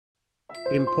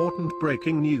Important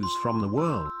breaking news from the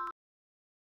world.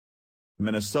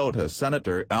 Minnesota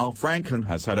Senator Al Franken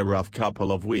has had a rough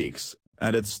couple of weeks,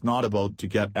 and it's not about to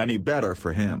get any better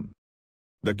for him.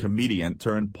 The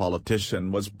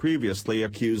comedian-turned-politician was previously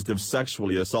accused of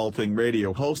sexually assaulting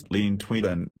radio host Leeann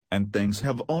Tweeden, and things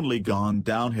have only gone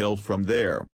downhill from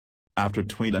there. After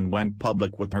Tweeden went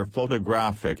public with her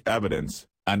photographic evidence,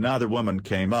 another woman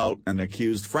came out and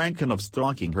accused Franken of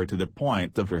stalking her to the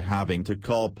point of her having to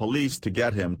call police to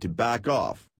get him to back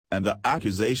off, and the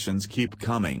accusations keep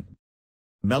coming.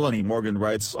 Melanie Morgan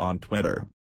writes on Twitter,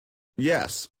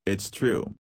 "Yes, it's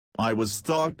true. I was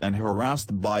stalked and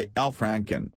harassed by Al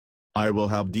Franken. I will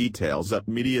have details at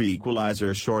Media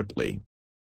Equalizer shortly."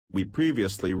 We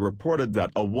previously reported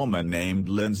that a woman named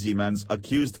Lindsay Menz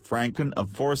accused Franken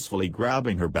of forcefully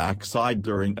grabbing her backside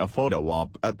during a photo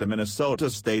op at the Minnesota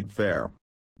State Fair.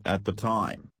 At the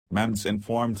time, Menz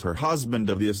informed her husband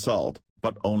of the assault,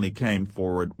 but only came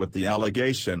forward with the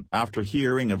allegation after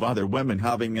hearing of other women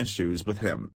having issues with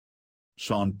him.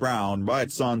 Sean Brown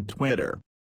writes on Twitter,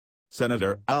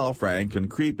 "Senator Al Franken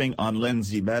creeping on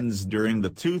Lindsay Menz during the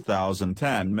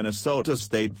 2010 Minnesota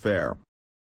State Fair."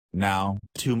 Now,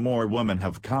 two more women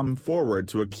have come forward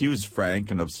to accuse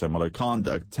Franken of similar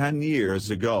conduct 10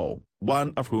 years ago,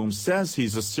 one of whom says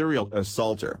he's a serial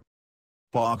assaulter.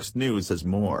 Fox News has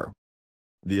more.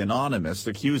 The anonymous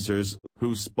accusers,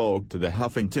 who spoke to the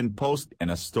Huffington Post in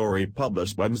a story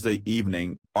published Wednesday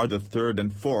evening, are the third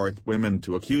and fourth women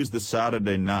to accuse the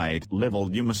Saturday Night Live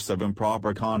alumnus of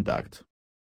improper conduct.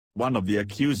 One of the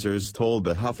accusers told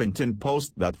the Huffington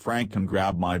Post that Franken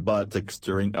grabbed my buttocks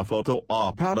during a photo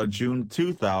op at a June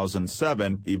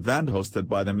 2007 event hosted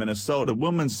by the Minnesota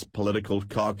Women's Political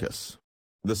Caucus.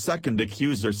 The second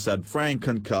accuser said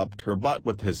Franken cupped her butt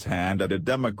with his hand at a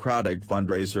Democratic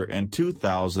fundraiser in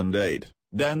 2008,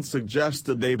 then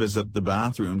suggested they visit the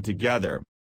bathroom together.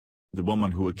 The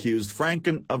woman who accused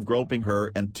Franken of groping her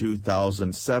in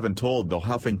 2007 told the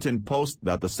Huffington Post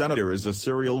that the senator is a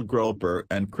serial groper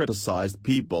and criticized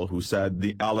people who said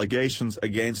the allegations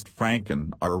against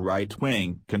Franken are a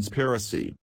right-wing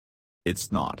conspiracy.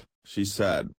 "It's not," she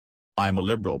said. "I'm a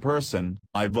liberal person.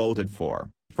 I voted for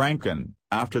Franken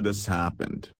after this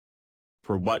happened."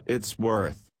 For what it's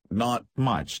worth, not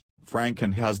much.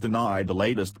 Franken has denied the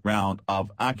latest round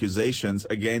of accusations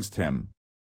against him.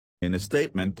 In a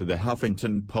statement to the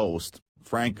Huffington Post,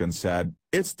 Franken said,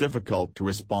 "It's difficult to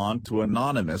respond to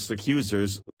anonymous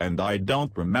accusers, and I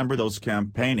don't remember those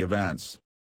campaign events."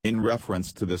 In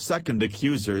reference to the second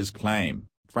accuser's claim,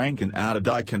 Franken added,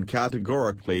 "I can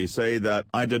categorically say that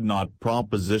I did not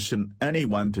proposition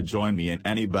anyone to join me in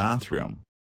any bathroom."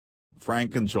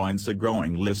 Franken joins a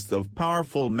growing list of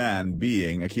powerful men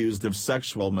being accused of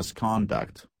sexual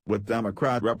misconduct, with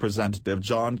Democrat Representative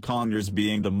John Conyers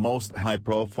being the most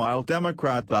high-profile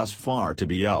Democrat thus far to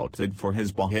be outed for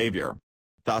his behavior.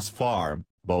 Thus far,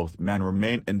 both men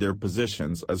remain in their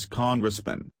positions as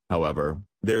congressmen. However,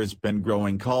 there's been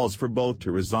growing calls for both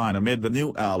to resign amid the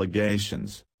new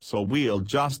allegations, so we'll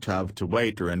just have to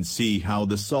wait and see how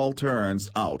this all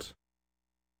turns out.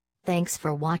 Thanks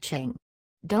for watching.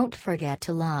 Don't forget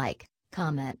to like,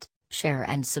 comment, share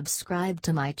and subscribe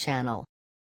to my channel.